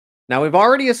Now, we've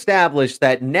already established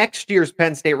that next year's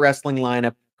Penn State wrestling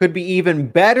lineup could be even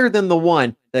better than the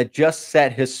one that just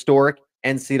set historic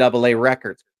NCAA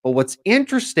records. But what's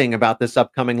interesting about this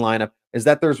upcoming lineup is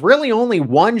that there's really only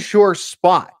one sure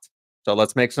spot. So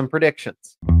let's make some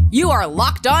predictions. You are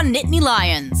Locked On Nittany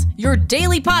Lions, your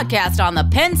daily podcast on the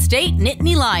Penn State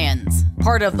Nittany Lions.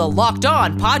 Part of the Locked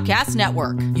On Podcast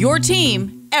Network, your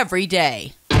team every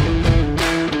day.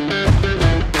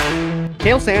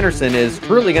 Cael Sanderson is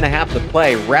truly going to have to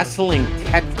play wrestling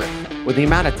Tetris with the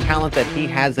amount of talent that he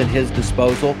has at his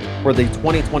disposal for the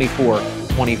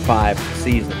 2024-25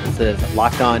 season. This is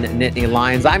Locked On Nittany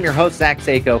Lions. I'm your host, Zach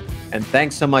Seyko, and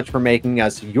thanks so much for making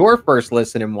us your first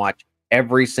listen and watch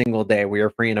every single day. We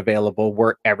are free and available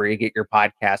wherever you get your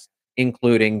podcasts,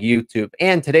 including YouTube.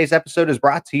 And today's episode is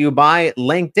brought to you by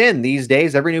LinkedIn. These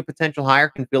days, every new potential hire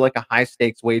can feel like a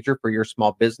high-stakes wager for your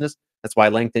small business. That's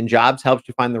why LinkedIn Jobs helps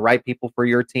you find the right people for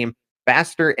your team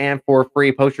faster and for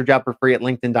free. Post your job for free at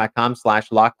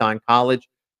linkedin.com/lockedoncollege.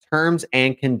 Terms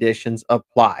and conditions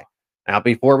apply. Now,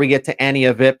 before we get to any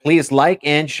of it, please like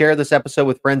and share this episode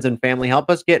with friends and family.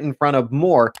 Help us get in front of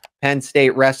more Penn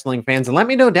State wrestling fans. And let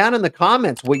me know down in the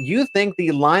comments what you think the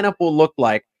lineup will look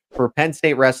like for Penn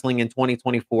State wrestling in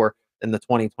 2024 and the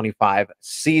 2025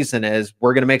 season. As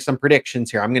we're going to make some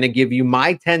predictions here. I'm going to give you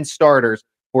my 10 starters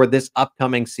for this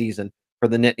upcoming season for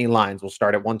the Nittany Lions. We'll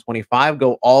start at 125,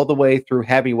 go all the way through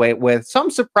heavyweight with some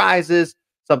surprises,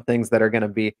 some things that are going to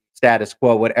be status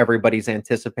quo, what everybody's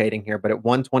anticipating here, but at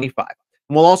 125.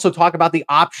 And we'll also talk about the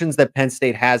options that Penn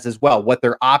State has as well, what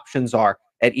their options are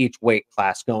at each weight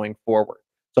class going forward.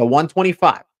 So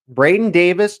 125, Braeden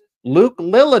Davis, Luke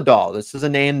Lilledahl. This is a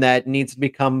name that needs to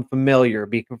become familiar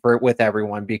with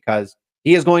everyone because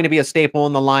he is going to be a staple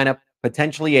in the lineup,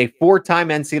 potentially a four-time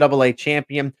NCAA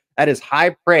champion. That is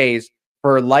high praise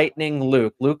for Lightning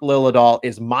Luke. Luke Lilledahl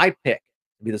is my pick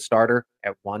to be the starter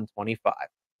at 125.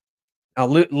 Now,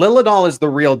 Lilledahl is the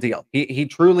real deal. He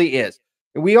truly is.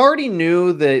 We already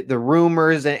knew the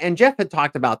rumors, and Jeff had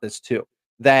talked about this too,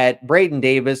 that Braeden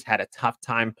Davis had a tough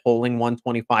time pulling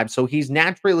 125. So he's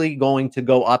naturally going to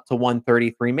go up to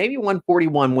 133, maybe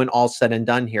 141 when all's said and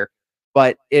done here.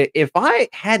 But if I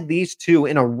had these two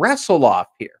in a wrestle-off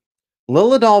here,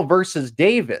 Lilledahl versus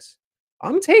Davis,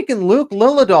 I'm taking Luke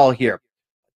Lilledahl here.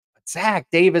 Zach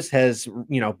Davis has,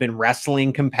 been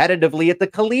wrestling competitively at the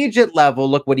collegiate level.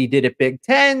 Look what he did at Big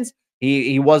Tens.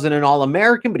 He wasn't an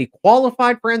All-American, but he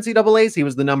qualified for NCAAs. He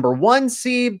was the number 1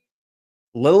 seed.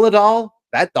 Lilledahl,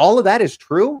 all of that is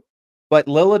true, but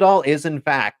Lilledahl is, in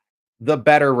fact, the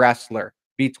better wrestler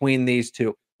between these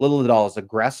two. Lilledahl is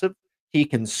aggressive. He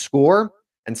can score.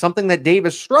 And something that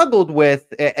Davis struggled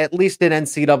with, at least at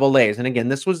NCAAs. And again,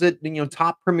 this was a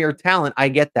top premier talent. I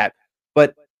get that.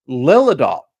 But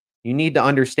Lilledahl, you need to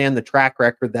understand the track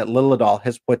record that Lilledahl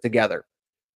has put together.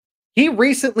 He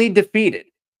recently defeated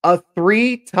a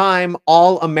 3-time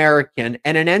All-American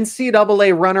and an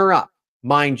NCAA runner-up,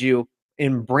 mind you,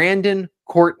 in Brandon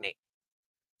Courtney.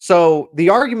 So the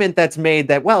argument that's made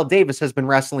that, well, Davis has been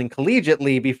wrestling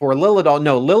collegiately before Lilledahl.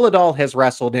 No, Lilledahl has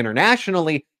wrestled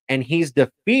internationally, and he's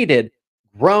defeated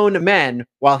grown men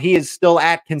while he is still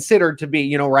considered to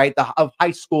be, of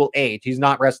high school age. He's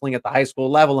not wrestling at the high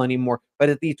school level anymore. But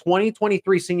at the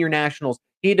 2023 Senior Nationals,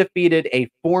 he defeated a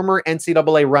former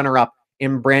NCAA runner-up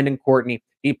in Brandon Courtney.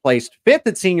 He placed 5th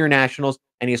at Senior Nationals,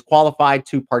 and he's qualified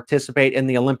to participate in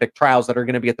the Olympic trials that are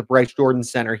going to be at the Bryce Jordan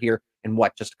Center here in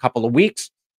just a couple of weeks.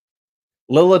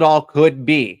 Lilledahl could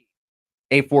be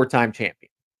a 4-time champion.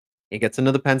 He gets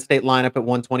into the Penn State lineup at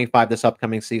 125 this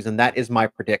upcoming season. That is my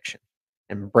prediction.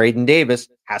 And Braeden Davis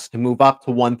has to move up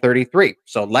to 133.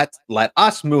 So let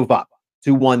us move up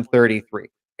to 133.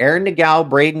 Aaron Nagao,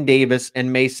 Braeden Davis,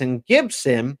 and Mason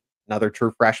Gibson, another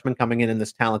true freshman coming in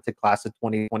this talented class of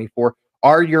 2024,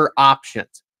 are your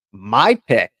options. My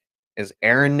pick is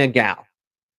Aaron Nagao.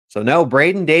 So no,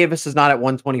 Braeden Davis is not at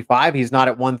 125. He's not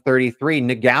at 133.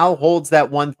 Nagao holds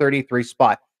that 133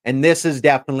 spot. And this is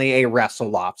definitely a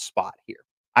wrestle-off spot here.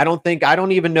 I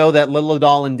don't even know that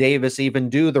Lilledahl and Davis even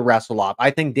do the wrestle-off.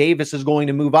 I think Davis is going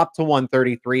to move up to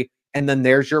 133, and then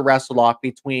there's your wrestle-off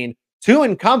between two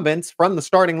incumbents from the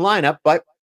starting lineup, but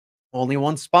only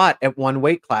one spot at one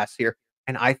weight class here,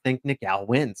 and I think Nagao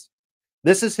wins.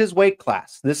 This is his weight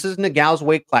class. This is Nagao's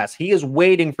weight class. He is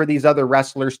waiting for these other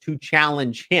wrestlers to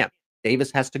challenge him.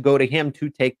 Davis has to go to him to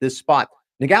take this spot.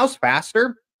 Nagao's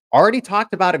faster. Already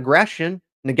talked about aggression.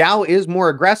 Nagao is more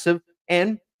aggressive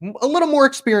and a little more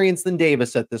experienced than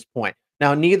Davis at this point.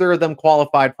 Now, neither of them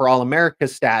qualified for All-America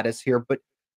status here, but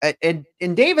and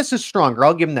Davis is stronger.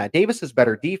 I'll give him that. Davis is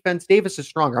better defense. Davis is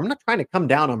stronger. I'm not trying to come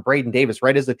down on Braeden Davis,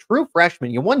 right? As a true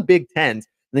freshman, you won Big Tens.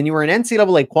 then you were in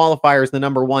NCAA qualifiers, the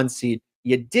number 1 seed.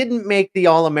 You didn't make the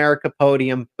All-America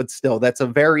podium, but still, that's a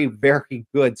very, very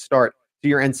good start to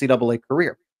your NCAA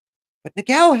career. But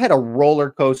Nagao had a roller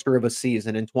coaster of a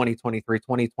season in 2023,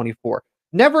 2024.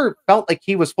 Never felt like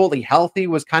he was fully healthy,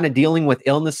 was kind of dealing with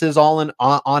illnesses on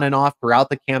and off throughout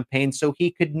the campaign. So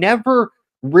he could never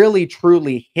really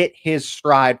truly hit his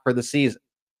stride for the season.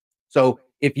 So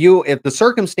if the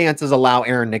circumstances allow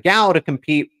Aaron Nagao to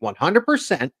compete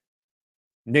 100%,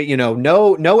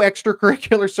 no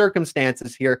extracurricular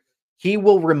circumstances here, he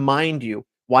will remind you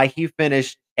why he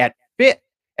finished at 5th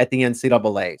at the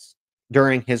NCAAs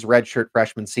during his redshirt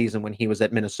freshman season when he was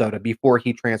at Minnesota before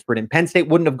he transferred in. Penn State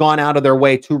wouldn't have gone out of their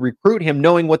way to recruit him,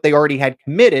 knowing what they already had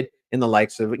committed in the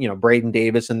likes of, Braeden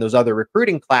Davis and those other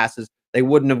recruiting classes. They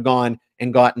wouldn't have gone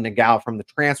and gotten Nagao from the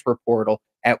transfer portal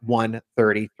at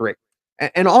 133.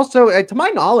 And also, to my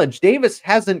knowledge, Davis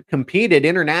hasn't competed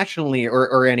internationally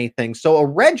or anything. So a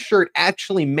red shirt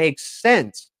actually makes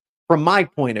sense from my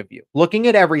point of view. Looking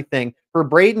at everything, for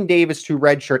Braeden Davis to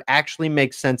redshirt actually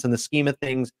makes sense in the scheme of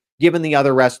things, given the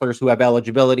other wrestlers who have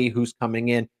eligibility, who's coming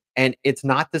in. And it's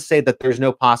not to say that there's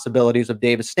no possibilities of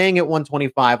Davis staying at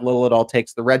 125. Lilledahl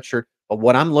takes the red shirt. But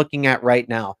what I'm looking at right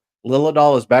now,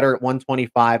 Lilledahl is better at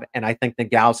 125, and I think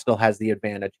Nagao still has the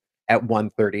advantage at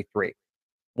 133.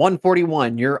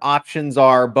 141, your options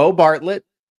are Beau Bartlett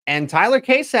and Tyler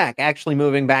Kasak, actually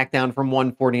moving back down from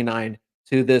 149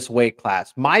 to this weight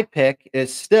class. My pick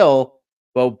is still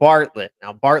Beau Bartlett.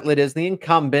 Now, Bartlett is the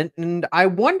incumbent, and I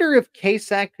wonder if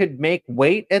Kasak could make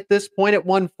weight at this point at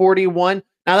 141.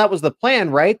 Now, that was the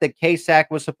plan, right? That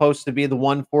Kasak was supposed to be the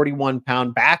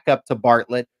 141-pound backup to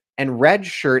Bartlett and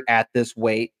redshirt at this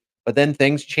weight. But then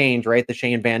things change, right? The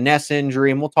Shayne Van Ness injury,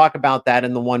 and we'll talk about that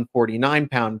in the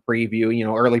 149-pound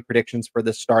preview, early predictions for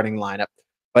the starting lineup.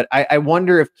 But I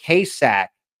wonder if Kasak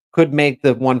could make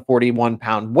the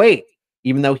 141-pound weight,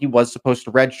 even though he was supposed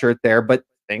to redshirt there, but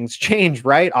things change,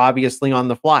 right? Obviously on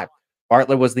the fly.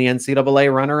 Bartlett was the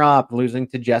NCAA runner-up, losing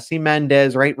to Jesse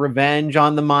Mendez, right? Revenge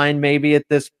on the mind maybe at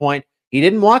this point. He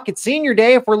didn't walk at senior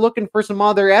day. If we're looking for some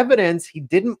other evidence, he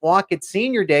didn't walk at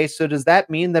senior day. So does that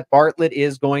mean that Bartlett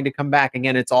is going to come back?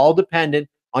 Again, it's all dependent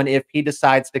on if he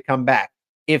decides to come back.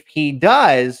 If he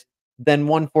does, then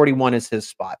 141 is his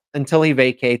spot. Until he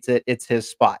vacates it, it's his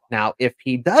spot. Now, if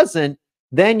he doesn't,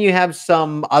 then you have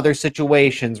some other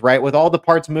situations, right? With all the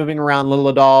parts moving around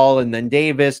Lilledahl and then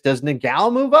Davis, does Nagao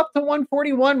move up to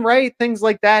 141, right? Things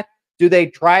like that. Do they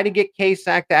try to get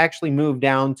Kasak to actually move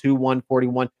down to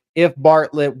 141? If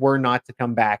Bartlett were not to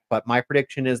come back. But my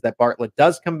prediction is that Bartlett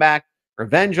does come back.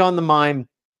 Revenge on the mind.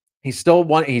 He's still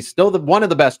one of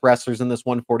the best wrestlers in this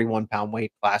 141-pound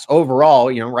weight class overall,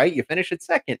 right? You finish at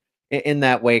second in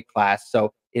that weight class.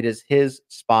 So it is his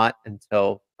spot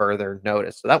until further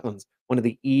notice. So that one's one of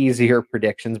the easier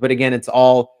predictions. But again, it's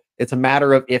a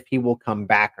matter of if he will come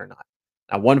back or not.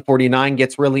 Now, 149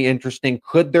 gets really interesting.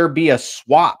 Could there be a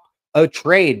swap? A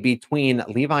trade between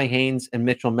Levi Haines and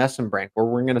Mitchell Mesenbrink, where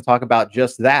we're going to talk about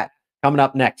just that coming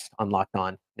up next on Locked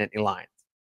On Nittany Lions.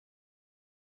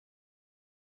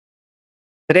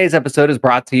 Today's episode is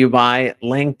brought to you by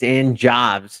LinkedIn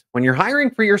Jobs. When you're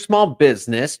hiring for your small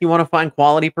business, you want to find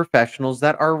quality professionals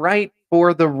that are right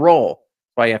for the role.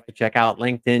 That's why you have to check out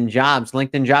LinkedIn Jobs.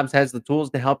 LinkedIn Jobs has the tools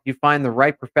to help you find the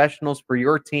right professionals for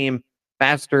your team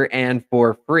faster and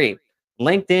for free.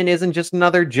 LinkedIn isn't just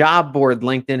another job board.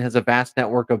 LinkedIn has a vast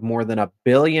network of more than 1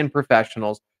 billion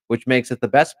professionals, which makes it the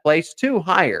best place to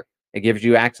hire. It gives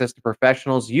you access to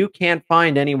professionals you can't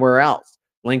find anywhere else.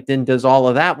 LinkedIn does all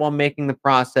of that while making the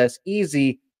process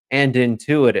easy and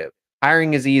intuitive.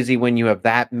 Hiring is easy when you have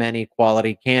that many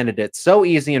quality candidates. So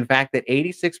easy, in fact, that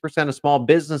 86% of small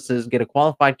businesses get a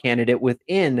qualified candidate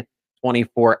within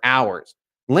 24 hours.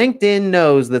 LinkedIn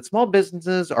knows that small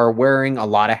businesses are wearing a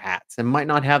lot of hats and might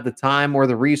not have the time or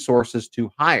the resources to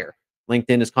hire.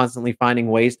 LinkedIn is constantly finding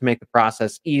ways to make the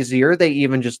process easier. They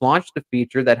even just launched a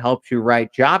feature that helps you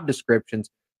write job descriptions,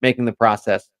 making the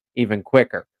process even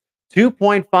quicker.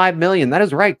 2.5 million, that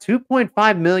is right,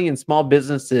 2.5 million small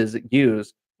businesses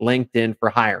use LinkedIn for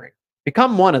hiring.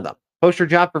 Become one of them. Post your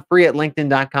job for free at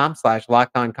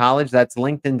linkedin.com/lockedoncollege. That's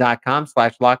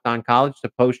linkedin.com/lockedoncollege to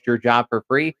post your job for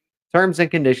free. Terms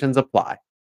and conditions apply.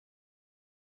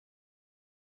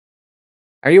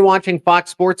 Are you watching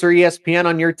Fox Sports or ESPN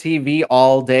on your TV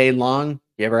all day long?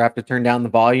 You ever have to turn down the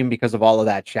volume because of all of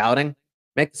that shouting?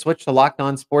 Make the switch to Locked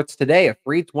On Sports today, a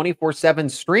free 24/7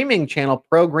 streaming channel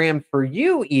programmed for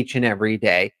you each and every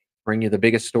day, bring you the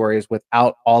biggest stories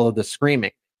without all of the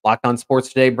screaming. Locked On Sports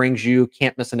today brings you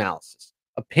can't miss analysis,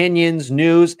 opinions,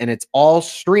 news, and it's all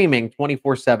streaming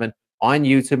 24/7 on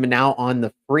YouTube and now on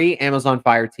the free Amazon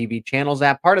Fire TV channels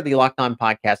app, part of the Locked On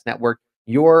Podcast Network,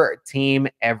 your team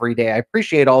every day. I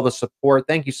appreciate all the support.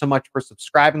 Thank you so much for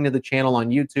subscribing to the channel on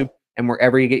YouTube and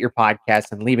wherever you get your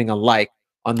podcasts, and leaving a like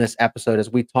on this episode as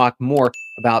we talk more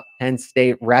about Penn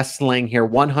State wrestling here.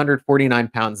 149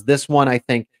 pounds. This one, I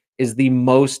think, is the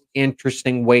most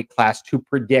interesting weight class to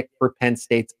predict for Penn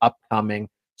State's upcoming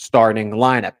starting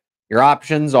lineup. Your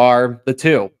options are the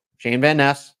two, Shayne Van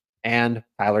Ness and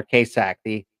Tyler Kasak,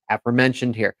 the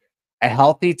aforementioned here. A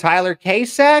healthy Tyler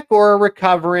Kasak or a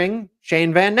recovering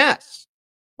Shayne Van Ness?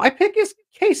 My pick is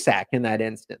Kasak in that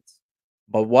instance.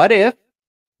 But what if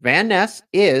Van Ness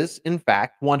is, in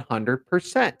fact,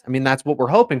 100%? I mean, that's what we're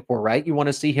hoping for, right? You want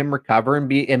to see him recover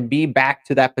and be back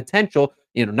to that potential,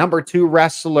 number 2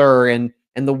 wrestler and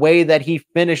the way that he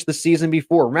finished the season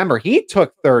before. Remember, he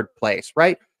took 3rd place,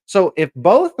 right? So if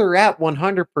both are at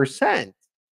 100%,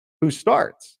 who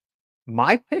starts?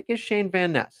 My pick is Shayne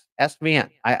Van Ness,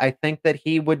 SVN. I think that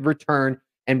he would return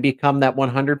and become that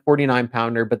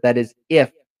 149-pounder, but that is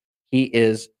if he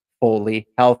is fully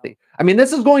healthy. I mean,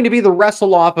 this is going to be the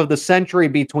wrestle-off of the century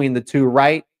between the two,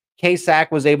 right?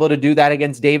 Kasak was able to do that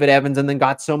against David Evans and then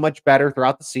got so much better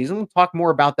throughout the season. We'll talk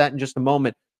more about that in just a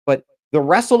moment. But the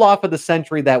wrestle-off of the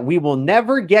century that we will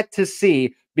never get to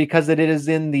see because it is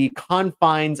in the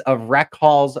confines of Rec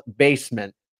Hall's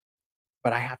basement.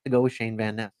 But I have to go with Shayne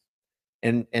Van Ness.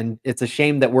 And it's a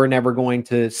shame that we're never going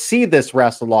to see this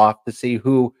wrestle-off to see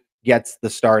who gets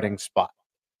the starting spot.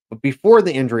 But before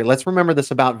the injury, let's remember this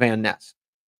about Van Ness.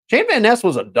 Shayne Van Ness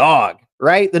was a dog,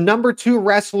 right? The number 2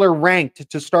 wrestler ranked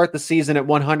to start the season at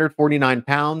 149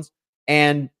 pounds.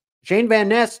 And Shayne Van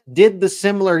Ness did the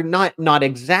similar, not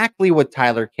exactly what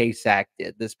Tyler Kasak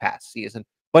did this past season,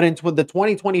 but in the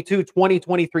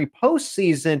 2022-2023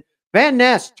 postseason, Van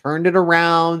Ness turned it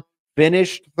around,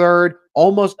 finished 3rd,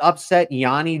 almost upset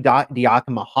Yanni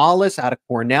Diakomahalis out of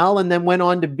Cornell, and then went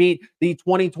on to beat the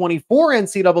 2024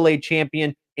 NCAA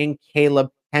champion in Caleb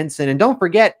Henson. And don't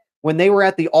forget, when they were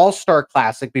at the All-Star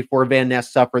Classic before Van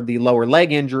Ness suffered the lower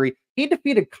leg injury, he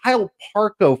defeated Kyle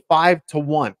Parko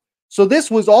 5-1. So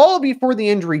this was all before the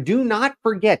injury. Do not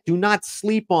forget, do not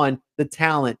sleep on the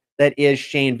talent that is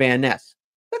Shayne Van Ness.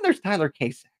 Then there's Tyler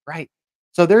Kasak, right?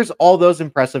 So there's all those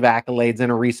impressive accolades in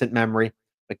a recent memory.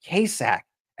 But Kasak,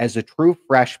 as a true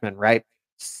freshman, right?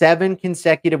 7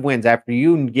 consecutive wins after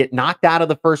you get knocked out of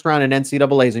the first round in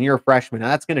NCAAs and you're a freshman. Now,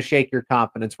 that's going to shake your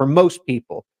confidence. For most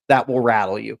people, that will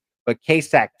rattle you. But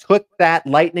Kasak took that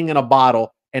lightning in a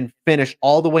bottle and finished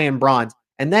all the way in bronze.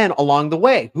 And then along the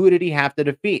way, who did he have to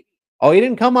defeat? Oh, he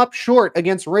didn't come up short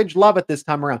against Ridge Lovett this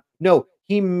time around. No,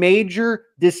 he major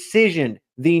decision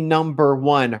the number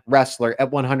 1 wrestler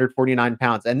at 149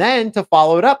 pounds. And then to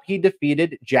follow it up, he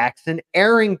defeated Jackson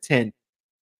Arrington.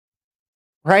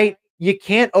 Right? You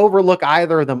can't overlook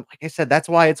either of them. Like I said, that's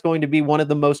why it's going to be one of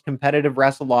the most competitive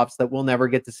wrestle-offs that we'll never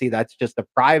get to see. That's just a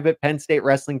private Penn State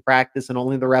wrestling practice, and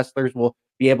only the wrestlers will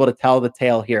be able to tell the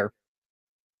tale here.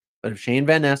 But if Shayne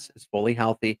Van Ness is fully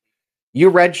healthy,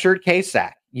 you redshirt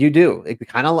Kasak. You do. It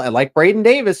kind of like Braeden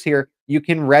Davis here. You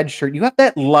can redshirt. You have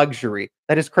that luxury.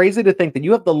 That is crazy to think that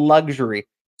you have the luxury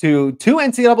to 2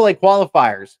 NCAA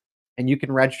qualifiers, and you can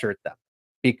redshirt them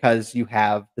because you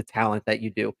have the talent that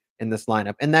you do in this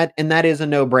lineup. And that is a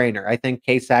no-brainer. I think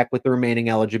Kasak, with the remaining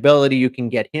eligibility, you can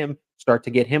start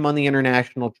to get him on the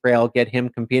international trail, get him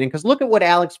competing. Because look at what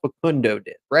Alex Facundo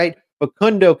did, right?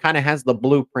 Facundo kind of has the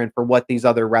blueprint for what these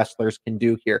other wrestlers can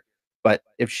do here. But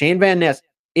if Shayne Van Ness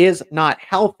is not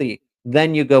healthy,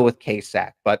 then you go with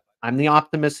Kasak. But I'm the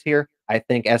optimist here. I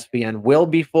think SVN will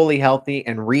be fully healthy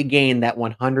and regain that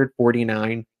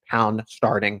 149-pound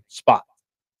starting spot.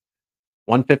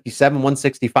 157,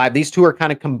 165. These two are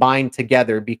kind of combined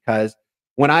together because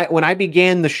when I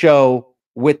began the show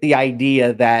with the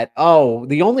idea that,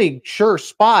 the only sure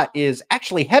spot is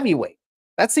actually heavyweight.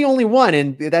 That's the only one,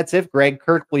 and that's if Greg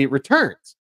Kerkvliet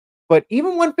returns. But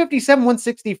even 157,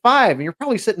 165, and you're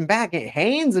probably sitting back,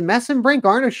 Haines and Mesenbrink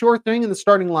aren't a sure thing in the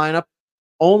starting lineup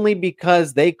only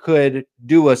because they could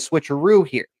do a switcheroo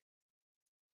here.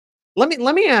 Let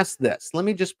me ask this. Let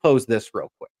me just pose this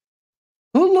real quick.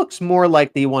 Who looks more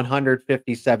like the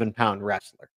 157-pound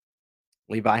wrestler?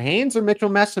 Levi Haines or Mitchell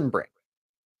Mesenbrink?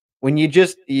 When you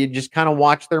just kind of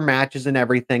watch their matches and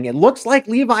everything, it looks like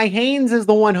Levi Haines is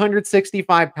the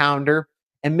 165-pounder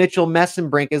and Mitchell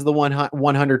Mesenbrink is the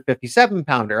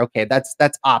 157-pounder. Okay, that's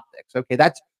optics. Okay,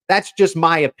 that's just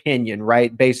my opinion,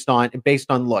 right? Based on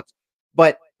looks.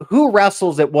 But who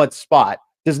wrestles at what spot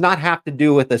does not have to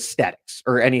do with aesthetics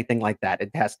or anything like that. It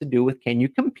has to do with, can you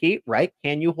compete, right?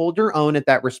 Can you hold your own at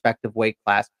that respective weight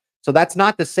class? So that's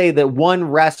not to say that one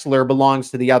wrestler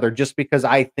belongs to the other just because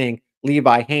I think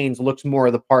Levi Haines looks more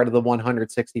the part of the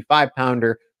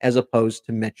 165-pounder as opposed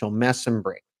to Mitchell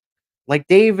Mesenbrink. Like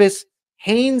Davis,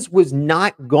 Haines was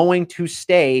not going to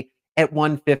stay at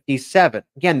 157.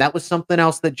 Again, that was something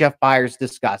else that Jeff Byers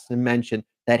discussed and mentioned,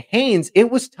 that Haines, it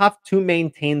was tough to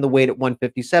maintain the weight at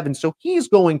 157, so he's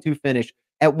going to finish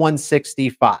at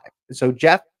 165. So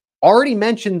Jeff already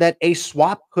mentioned that a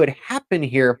swap could happen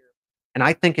here, and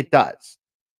I think it does.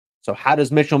 So how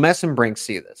does Mitchell Mesenbrink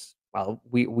see this? Well,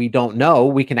 we don't know.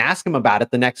 We can ask him about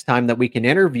it the next time that we can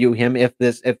interview him if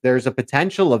there's a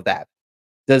potential of that.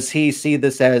 Does he see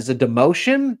this as a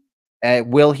demotion?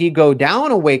 Will he go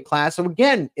down a weight class? So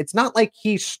again, it's not like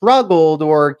he struggled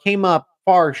or came up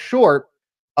far short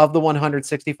of the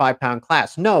 165-pound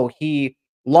class. No, he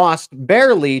lost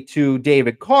barely to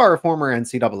David Carr, former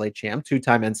NCAA champ,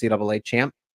 two-time NCAA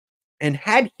champ. And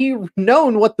had he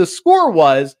known what the score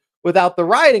was without the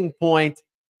riding point,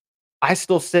 I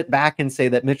still sit back and say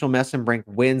that Mitchell Mesenbrink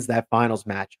wins that finals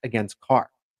match against Carr.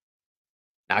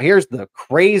 Now, here's the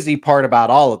crazy part about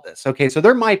all of this. Okay, so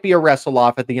there might be a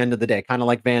wrestle-off at the end of the day, kind of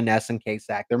like Van Ness and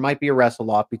Kasak. There might be a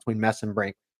wrestle-off between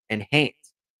Mesenbrink and Haines.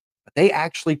 But they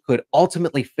actually could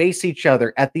ultimately face each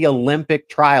other at the Olympic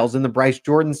trials in the Bryce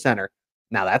Jordan Center.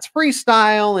 Now, that's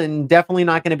freestyle and definitely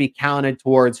not going to be counted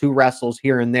towards who wrestles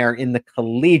here and there in the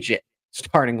collegiate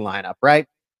starting lineup, right?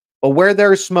 But where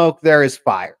there's smoke, there is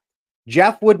fire.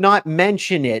 Jeff would not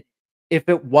mention it if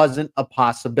it wasn't a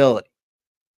possibility.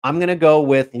 I'm going to go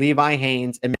with Levi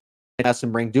Haines and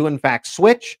Mesenbrink do in fact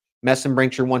switch.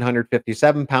 Mesenbrink's your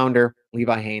 157-pounder.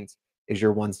 Levi Haines is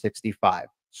your 165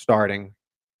 starting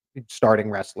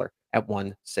wrestler at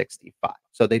 165.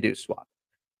 So they do swap.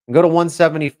 And go to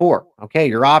 174. Okay,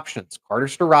 your options. Carter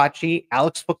Starocci,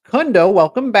 Alex Facundo,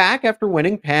 welcome back after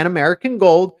winning Pan American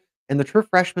Gold, and the true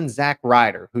freshman Zack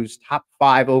Ryder, who's top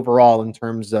 5 overall in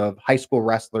terms of high school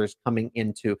wrestlers coming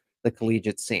into the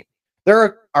collegiate scene.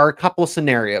 There are a couple of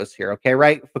scenarios here, okay,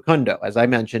 right? Facundo, as I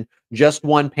mentioned, just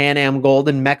won Pan Am Gold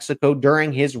in Mexico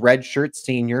during his redshirt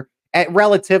senior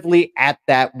relatively at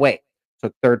that weight.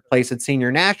 Took 3rd place at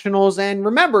senior nationals, and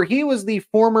remember, he was the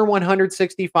former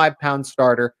 165-pound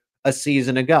starter a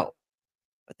season ago.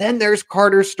 But then there's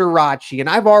Carter Starocci, and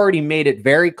I've already made it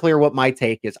very clear what my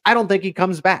take is. I don't think he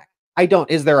comes back. I don't.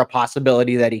 Is there a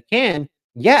possibility that he can?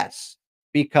 Yes,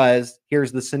 because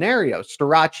here's the scenario.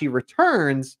 Starocci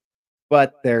returns,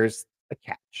 but there's a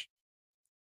catch.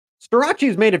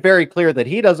 Starocci's made it very clear that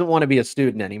he doesn't want to be a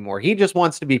student anymore. He just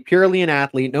wants to be purely an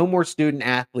athlete, no more student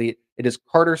athlete. It is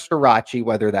Carter Starocci,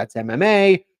 whether that's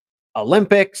MMA,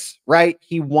 Olympics, right?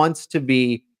 He wants to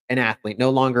be an athlete, no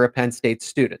longer a Penn State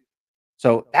student.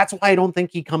 So that's why I don't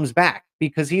think he comes back,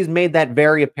 because he's made that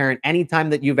very apparent anytime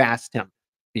that you've asked him.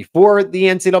 Before the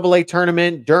NCAA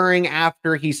tournament, during,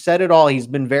 after, he said it all. He's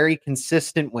been very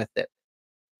consistent with it.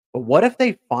 But what if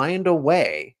they find a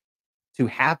way to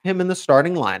have him in the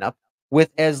starting lineup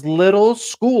with as little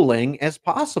schooling as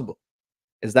possible?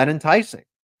 Is that enticing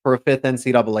for a 5th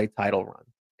NCAA title run?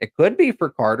 It could be for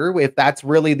Carter if that's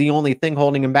really the only thing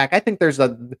holding him back. I think there's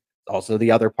also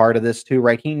the other part of this too,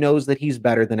 right? He knows that he's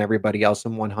better than everybody else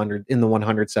in the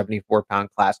 174-pound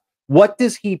class. What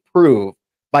does he prove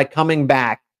by coming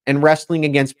back and wrestling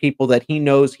against people that he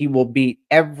knows he will beat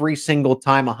every single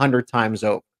time 100 times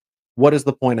over? What is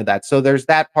the point of that? So there's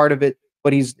that part of it,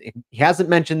 but he hasn't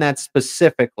mentioned that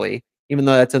specifically, even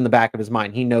though that's in the back of his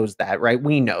mind. He knows that, right?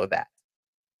 We know that.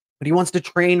 But he wants to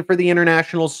train for the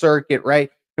international circuit, right?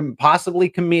 Possibly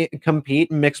compete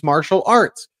in mixed martial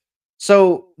arts.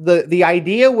 So the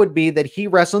idea would be that he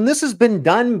wrestles, and this has been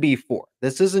done before.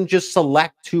 This isn't just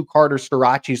select to Carter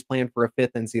Starocci's plan for a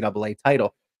 5th NCAA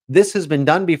title. This has been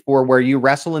done before, where you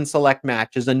wrestle in select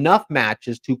matches, enough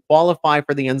matches to qualify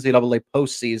for the NCAA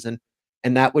postseason.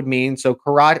 And that would mean, so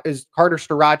Carter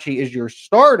Starocci is your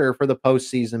starter for the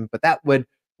postseason, but that would,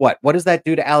 what does that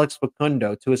do to Alex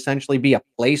Facundo to essentially be a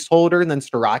placeholder, and then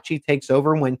Starocci takes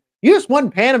over when you just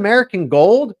won Pan American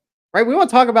Gold, right? We want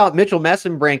to talk about Mitchell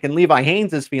Mesenbrink and Levi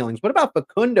Haines' feelings. What about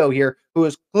Facundo here, who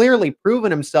has clearly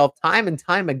proven himself time and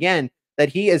time again that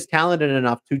he is talented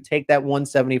enough to take that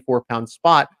 174-pound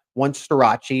spot once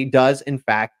Starocci does, in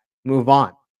fact, move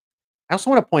on? I also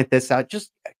want to point this out.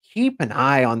 Just keep an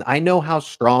eye on, I know how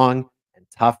strong and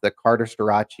tough that Carter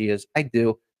Starocci is. I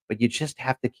do, but you just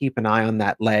have to keep an eye on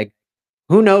that leg.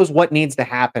 Who knows what needs to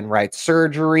happen, right?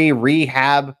 Surgery,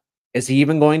 rehab. Is he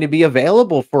even going to be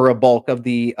available for a bulk of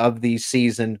the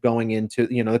season going into,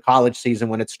 the college season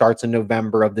when it starts in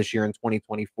November of this year in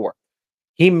 2024?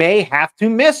 He may have to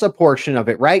miss a portion of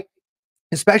it, right?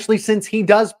 Especially since he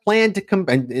does plan to come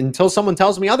until someone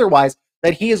tells me otherwise,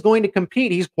 that he is going to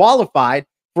compete. He's qualified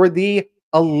for the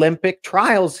Olympic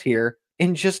trials here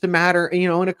in just a matter,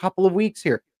 in a couple of weeks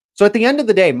here. So at the end of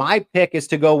the day, my pick is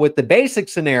to go with the basic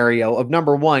scenario of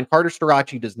number one, Carter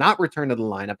Starocci does not return to the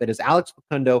lineup. It is Alex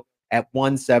Facundo at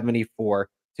 174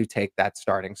 to take that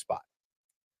starting spot.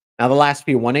 Now the last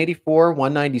few, 184,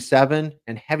 197,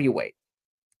 and heavyweight.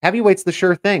 Heavyweight's the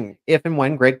sure thing if and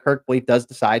when Greg Kerkvliet does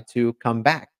decide to come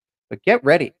back. But get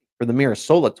ready for the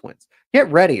Mirasola twins.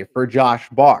 Get ready for Josh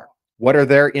Barr. What are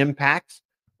their impacts?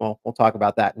 Well, we'll talk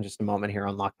about that in just a moment here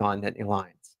on Locked On Nittany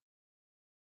Lions.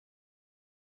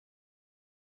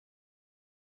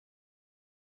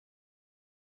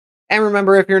 And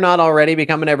remember, if you're not already,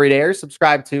 become an everydayer.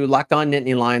 Subscribe to Locked On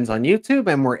Nittany Lions on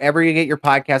YouTube and wherever you get your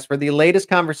podcasts for the latest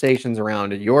conversations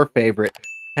around your favorite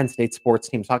Penn State sports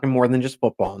teams. Talking more than just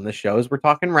football on the shows. We're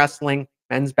talking wrestling,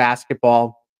 men's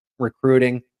basketball,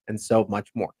 recruiting, and so much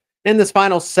more. In this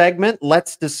final segment,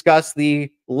 let's discuss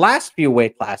the last few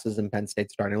weight classes in Penn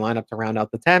State's starting lineup to round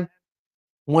out the 10.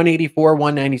 184,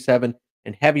 197,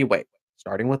 and heavyweight.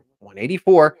 Starting with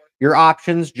 184, your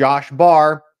options, Josh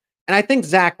Barr, and I think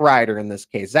Zack Ryder in this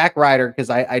case. Zack Ryder, because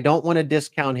I don't want to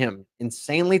discount him.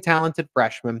 Insanely talented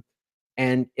freshman.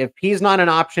 And if he's not an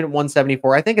option at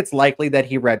 174, I think it's likely that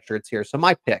he redshirts here. So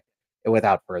my pick,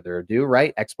 without further ado,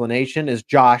 right, explanation is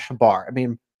Josh Barr. I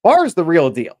mean, Barr is the real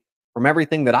deal. From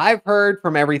everything that I've heard,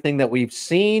 from everything that we've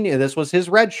seen, this was his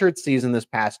redshirt season this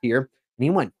past year. And he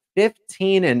went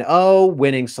 15-0,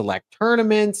 winning select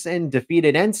tournaments and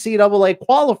defeated NCAA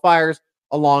qualifiers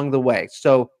along the way.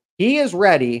 So he is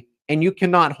ready, and you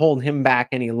cannot hold him back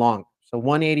any longer. So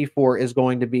 184 is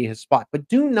going to be his spot. But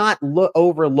do not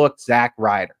overlook Zack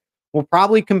Ryder. We'll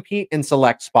probably compete in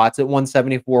select spots at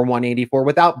 174, 184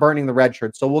 without burning the red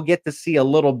shirt. So we'll get to see a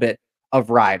little bit of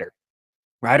Ryder.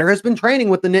 Ryder has been training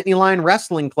with the Nittany Lion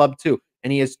Wrestling Club too,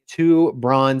 and he has 2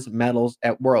 bronze medals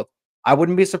at Worlds. I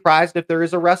wouldn't be surprised if there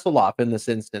is a wrestle-off in this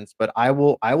instance, but I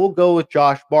will go with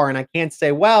Josh Barr, and I can't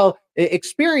say, well,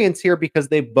 experience here because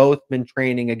they've both been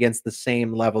training against the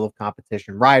same level of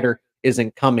competition. Ryder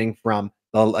isn't coming from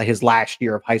his last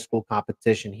year of high school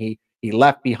competition. He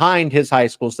left behind his high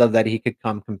school so that he could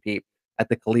come compete at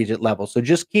the collegiate level. So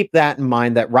just keep that in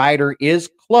mind that Ryder is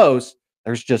close.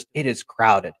 It is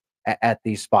crowded at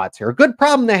these spots here. A good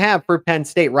problem to have for Penn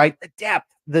State, right?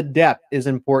 The depth is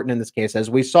important in this case,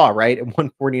 as we saw, right, at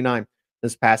 149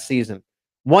 this past season.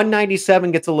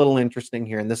 197 gets a little interesting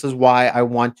here, and this is why I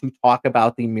want to talk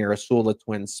about the Mirasola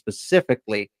twins,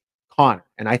 specifically Connor.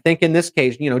 And I think in this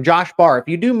case, Josh Barr, if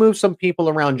you do move some people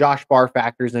around, Josh Barr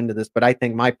factors into this, but I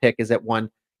think my pick is at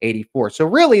 184. So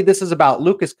really, this is about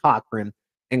Lucas Cochran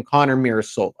and Connor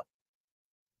Mirasola.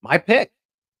 My pick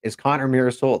is Connor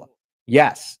Mirasola.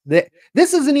 Yes, this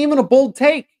isn't even a bold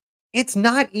take. It's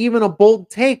not even a bold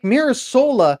take.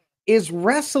 Mirasola is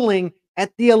wrestling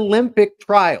at the Olympic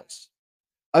trials.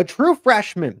 A true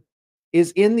freshman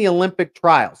is in the Olympic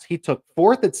trials. He took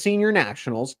 4th at senior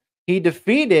nationals. He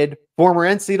defeated former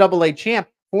NCAA champ,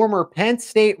 former Penn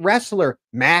State wrestler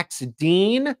Max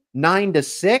Dean,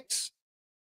 9-6.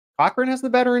 Cochran has the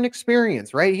veteran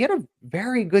experience, right? He had a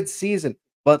very good season.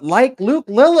 But like Luke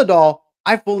Lilledahl,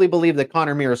 I fully believe that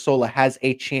Connor Mirasola has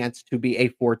a chance to be a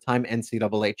 4-time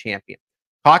NCAA champion.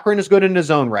 Cochran is good in his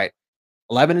own right.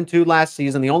 11-2 last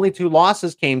season. The only 2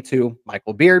 losses came to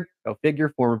Michael Beard, go figure,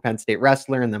 former Penn State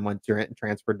wrestler, and then went and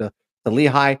transferred to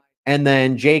Lehigh. And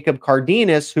then Jacob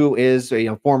Cardenas, who is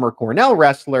a former Cornell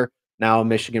wrestler, now a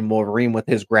Michigan Wolverine with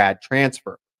his grad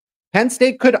transfer. Penn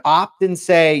State could opt and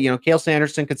say, Cale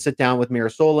Sanderson could sit down with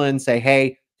Mirasola and say,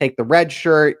 hey, take the red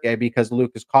shirt because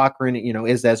Lucas Cochran,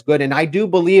 is as good. And I do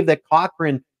believe that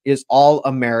Cochran is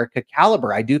all-America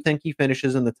caliber. I do think he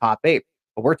finishes in the top 8.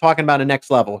 But we're talking about a next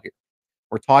level here.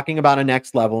 We're talking about a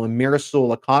next level, and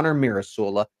Connor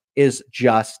Mirasola is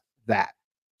just that.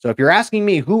 So if you're asking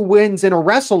me who wins in a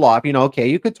wrestle-off, okay,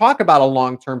 you could talk about a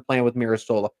long-term plan with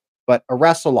Mirasola, but a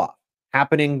wrestle-off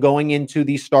happening going into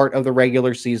the start of the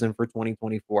regular season for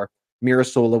 2024,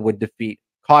 Mirasola would defeat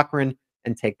Cochran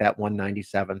and take that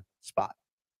 197 spot.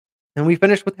 And we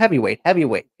finished with heavyweight.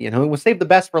 We'll save the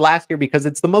best for last year because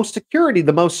it's the most security,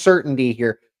 the most certainty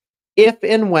here. If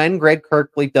and when Greg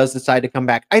Kerkvliet does decide to come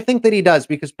back, I think that he does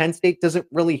because Penn State doesn't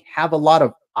really have a lot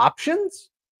of options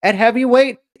at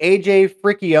heavyweight. AJ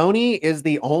Friccione is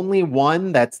the only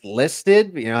one that's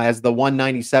listed, as the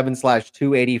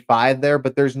 197/285 there,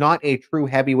 but there's not a true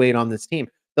heavyweight on this team.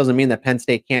 Doesn't mean that Penn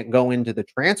State can't go into the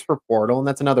transfer portal, and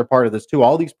that's another part of this too.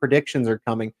 All these predictions are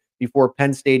coming before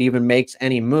Penn State even makes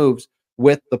any moves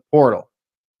with the portal.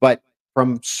 But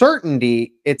from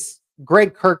certainty, it's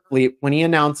Greg Kerkvliet when he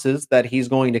announces that he's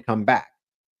going to come back.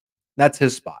 That's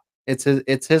his spot. It's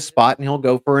his spot, and he'll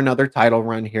go for another title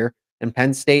run here. And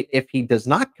Penn State, if he does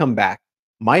not come back,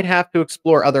 might have to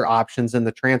explore other options in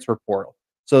the transfer portal.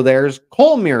 So there's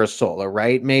Cole Mirasola,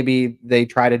 right? Maybe they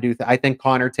try to do I think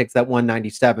Connor takes that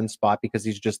 197 spot because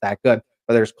he's just that good.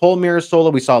 But there's Cole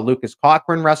Mirasola. We saw Lucas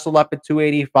Cochran wrestle up at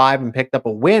 285 and picked up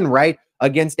a win, right?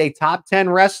 Against a top 10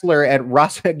 wrestler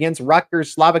against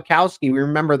Rutgers, Slavakowski. We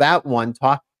remember that one.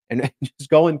 And just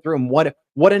going through them,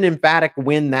 what an emphatic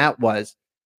win that was.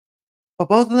 But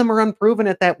both of them are unproven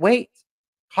at that weight.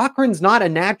 Cochran's not a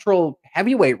natural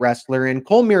heavyweight wrestler, and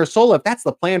Cole Mirasola, if that's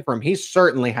the plan for him, he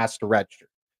certainly has to register.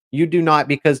 You do not,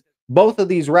 because both of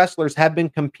these wrestlers have been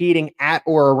competing at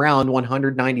or around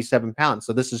 197 pounds.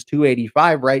 So this is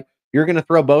 285, right? You're going to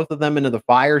throw both of them into the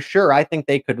fire. Sure, I think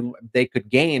they could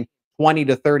gain 20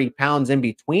 to 30 pounds in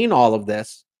between all of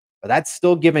this, but that's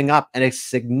still giving up a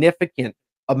significant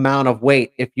amount of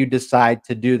weight if you decide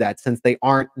to do that, since they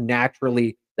aren't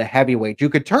naturally the heavyweight. You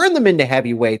could turn them into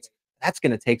heavyweights. That's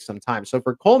going to take some time. So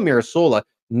for Cole Mirasola,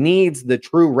 needs the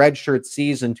true redshirt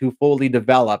season to fully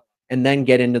develop and then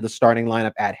get into the starting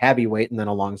lineup at heavyweight, and then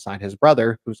alongside his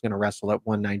brother, who's going to wrestle at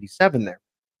 197 there.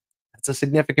 That's a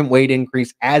significant weight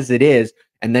increase as it is,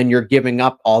 and then you're giving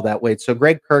up all that weight. So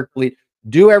Greg Kerkvliet,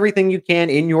 do everything you can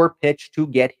in your pitch to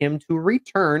get him to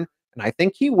return, and I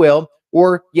think he will,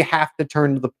 or you have to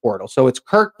turn to the portal. So it's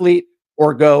Kerkvliet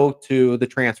or go to the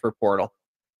transfer portal.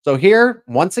 So here,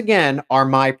 once again, are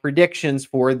my predictions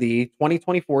for the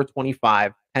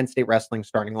 2024-25 Penn State Wrestling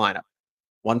starting lineup.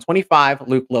 125,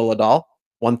 Luke Lilledahl.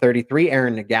 133,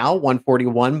 Aaron Nagao.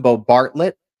 141, Beau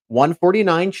Bartlett.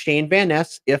 149, Shayne Van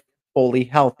Ness, if fully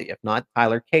healthy. If not,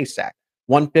 Tyler Kasak.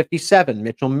 157,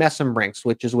 Mitchell Mesenbrink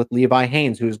switches with Levi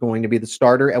Haines, who is going to be the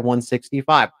starter at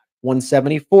 165.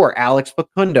 174, Alex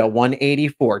Facundo.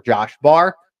 184, Josh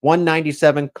Barr.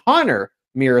 197, Connor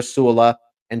Mirasola.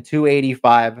 And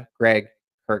 285, Greg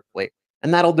Kerkvliet.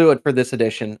 And that'll do it for this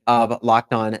edition of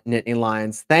Locked On Nittany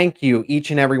Lions. Thank you,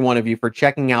 each and every one of you, for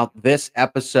checking out this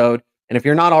episode. And if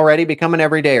you're not already, become an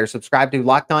everydayer. Subscribe to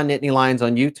Locked On Nittany Lions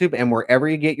on YouTube and wherever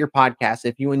you get your podcasts.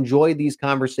 If you enjoy these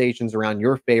conversations around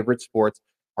your favorite sports,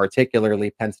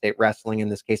 particularly Penn State wrestling in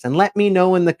this case, and let me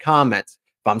know in the comments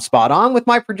if I'm spot on with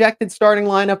my projected starting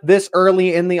lineup this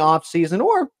early in the offseason,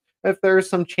 or if there's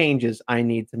some changes I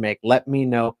need to make. Let me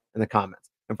know in the comments.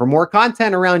 And for more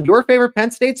content around your favorite Penn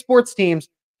State sports teams,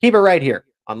 keep it right here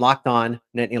on Locked On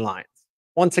Nittany Lions.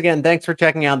 Once again, thanks for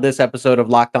checking out this episode of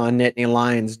Locked On Nittany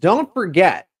Lions. Don't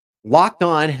forget, Locked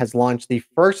On has launched the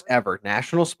first ever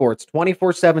national sports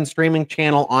 24/7 streaming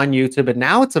channel on YouTube, and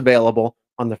now it's available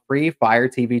on the free Fire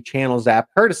TV channels app,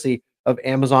 courtesy of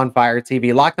Amazon Fire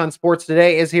TV. Locked On Sports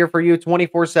Today is here for you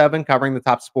 24/7, covering the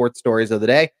top sports stories of the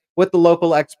day with the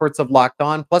local experts of Locked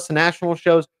On, plus the national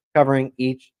shows covering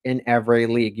each and every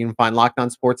league. You can find Locked On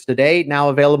Sports Today now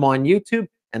available on YouTube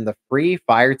and the free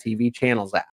Fire TV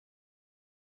channels app.